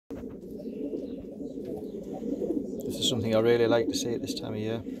This is something I really like to see at this time of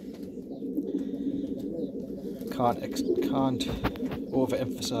year. Can't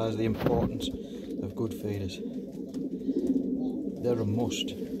overemphasise the importance of good feeders. They're a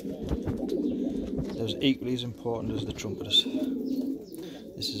must. They're as equally as important as the trumpeters.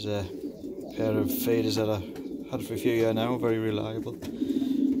 This is a pair of feeders that I've had for a few years now, very reliable.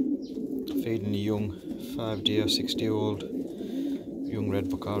 Feeding a young 5-day or 6-day-old young red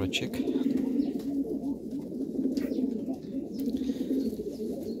Bokhara chick.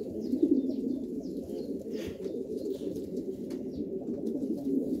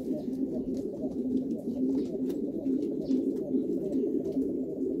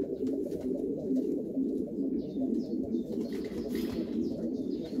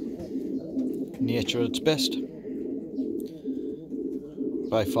 Nature at its best.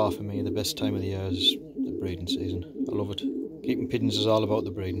 By far for me the best time of the year is the breeding season. I love it. Keeping pigeons is all about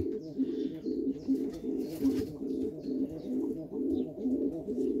the breeding.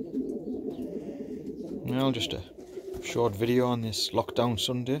 Well, just a short video on this lockdown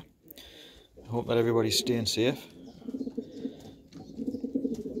Sunday. I hope that everybody's staying safe.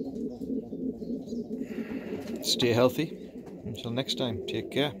 Stay healthy. Until next time,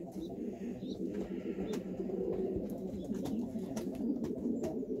 take care.